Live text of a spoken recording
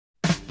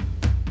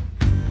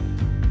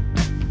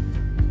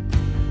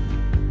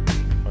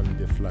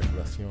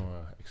version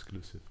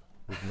exclusive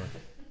with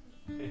nothing.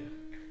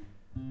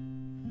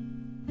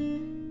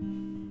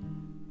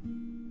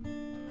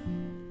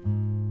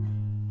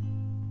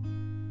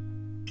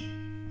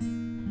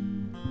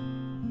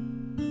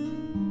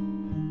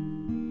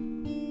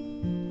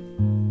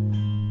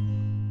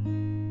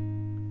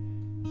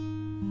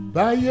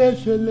 Baye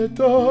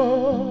sheleto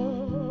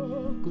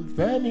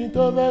kufeni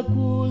tove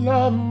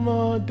kula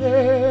mode.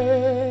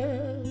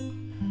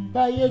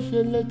 Baye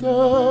sheleto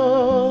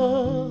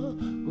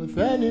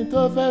kufeni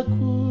tove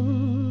ku.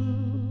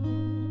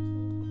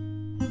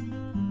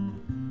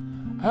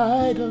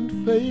 I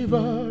don't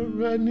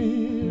favor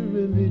any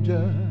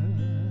religion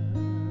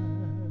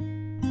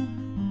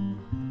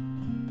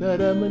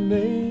that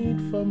emanate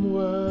from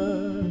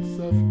words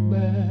of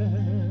man.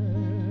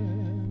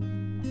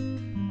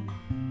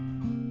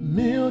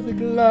 Music,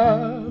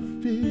 love,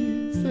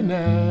 peace, and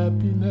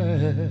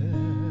happiness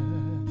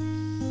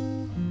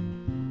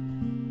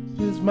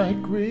is my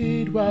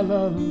creed while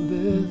on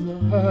this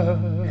earth.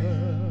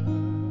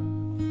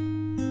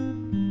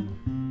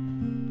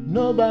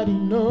 Nobody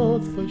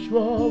knows for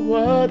sure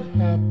what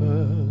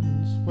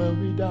happens when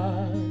we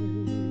die,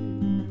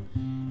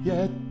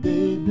 yet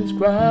they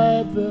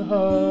describe the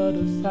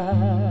harder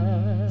side.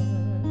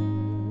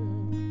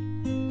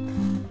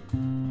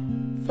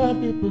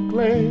 Some people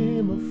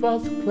claim a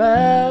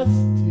first-class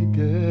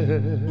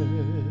tickets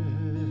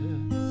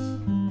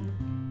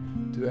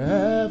to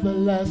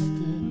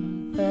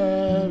everlasting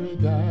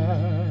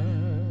paradise.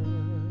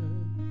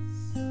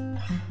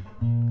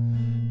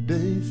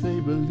 They say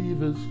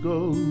believers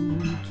go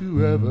to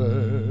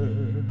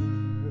heaven,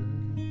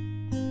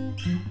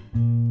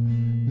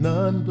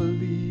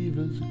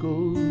 non-believers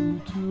go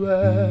to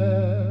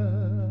hell.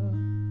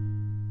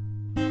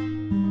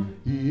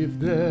 If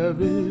there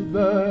is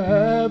a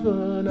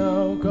heaven,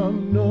 how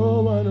come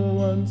no one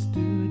wants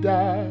to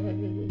die?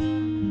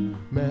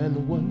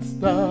 Man won't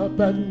stop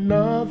at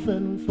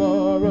nothing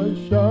for a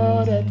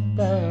shot at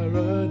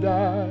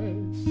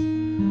paradise.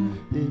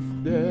 If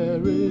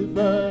there is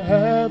a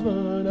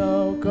heaven,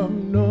 how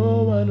come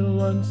no one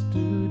wants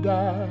to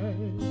die?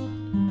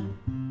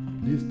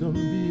 Please don't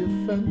be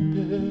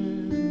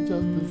offended,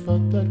 just the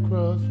thought that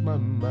crossed my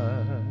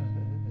mind.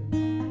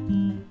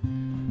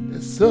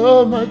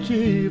 So much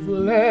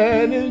evil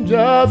and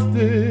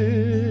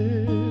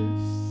injustice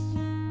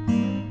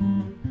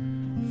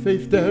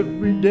faced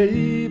every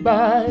day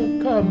by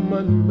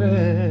common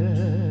men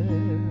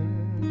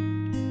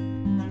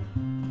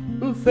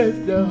who face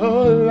their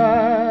whole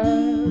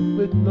life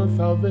with no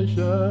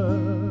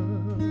salvation.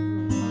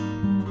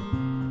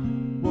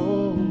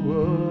 Whoa,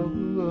 whoa,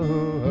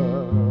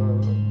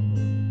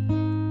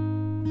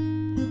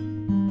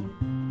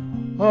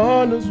 whoa.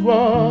 On this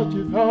watch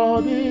is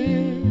all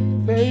this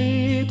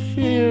hate,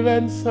 fear,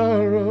 and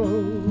sorrow,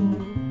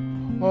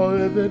 or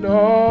is it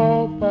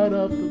all part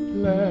of the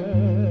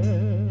plan?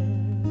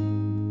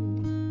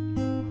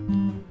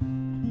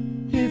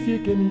 If you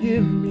can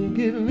give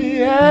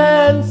me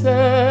answers,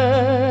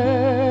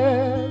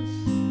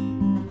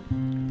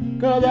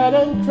 'cause I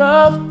don't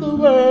trust the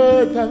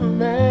words of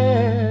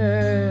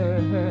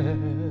man.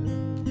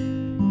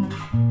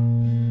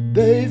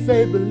 They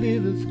say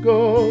believers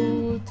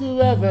go to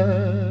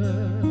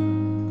heaven,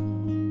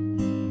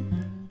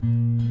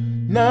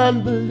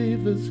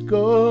 non-believers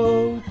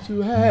go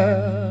to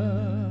hell.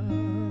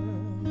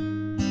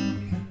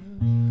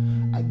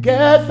 I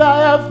guess I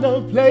have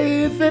no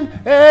place in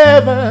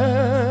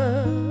heaven.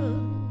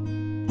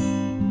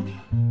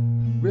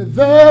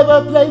 Reserve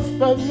a place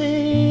for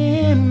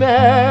me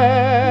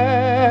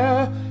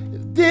now.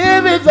 If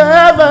there is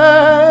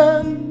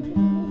heaven,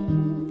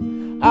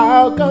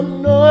 how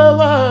come no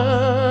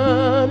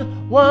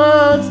one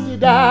wants to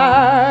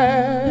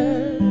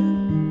die?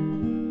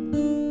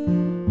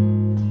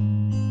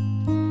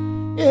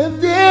 If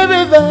there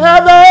is a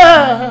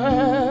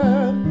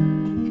heaven,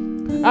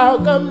 how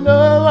come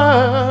no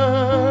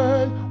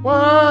one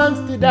wants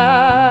to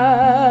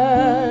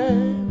die?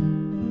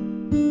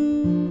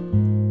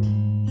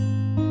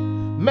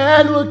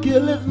 Man will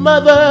kill his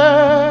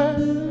mother,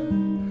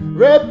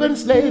 rape and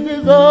slave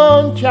his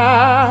own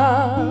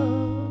child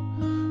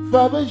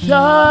for a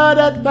shot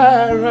at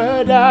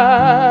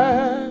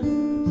paradise.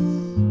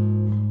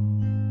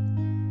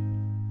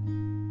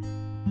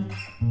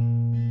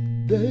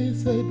 They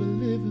say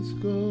believers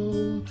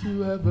go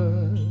to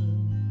heaven,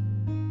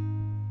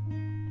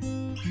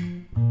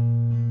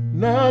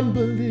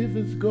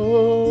 non-believers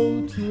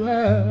go to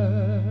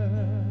hell.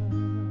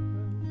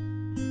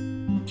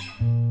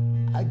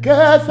 I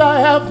guess I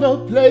have no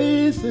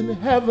place in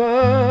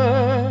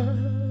heaven.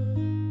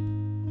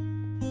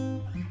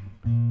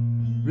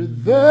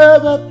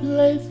 Reserve a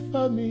place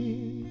for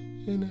me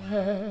in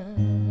hell.